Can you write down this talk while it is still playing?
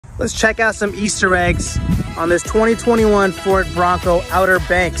Let's check out some Easter eggs on this 2021 Ford Bronco Outer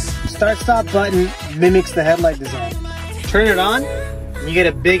Banks. Start-stop button mimics the headlight design. Turn it on, and you get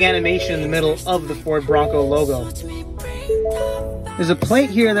a big animation in the middle of the Ford Bronco logo. There's a plate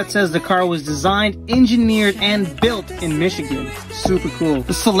here that says the car was designed, engineered, and built in Michigan. Super cool.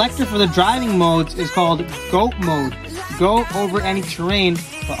 The selector for the driving modes is called GOAT mode. Go over any terrain,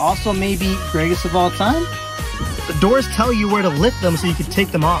 but also maybe greatest of all time. The doors tell you where to lift them so you can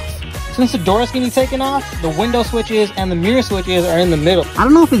take them off. Since the doors can be taken off, the window switches and the mirror switches are in the middle. I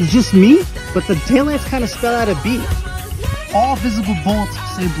don't know if it's just me, but the taillights kind of spell out a B. All visible bolts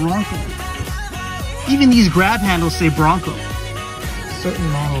say Bronco. Even these grab handles say Bronco. Certain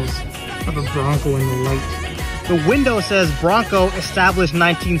models have a Bronco in the light. The window says Bronco established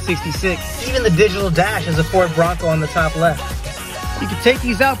 1966. Even the digital dash is a Ford Bronco on the top left. You can take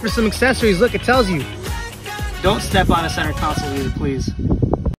these out for some accessories. Look, it tells you. Don't step on a center console either, please.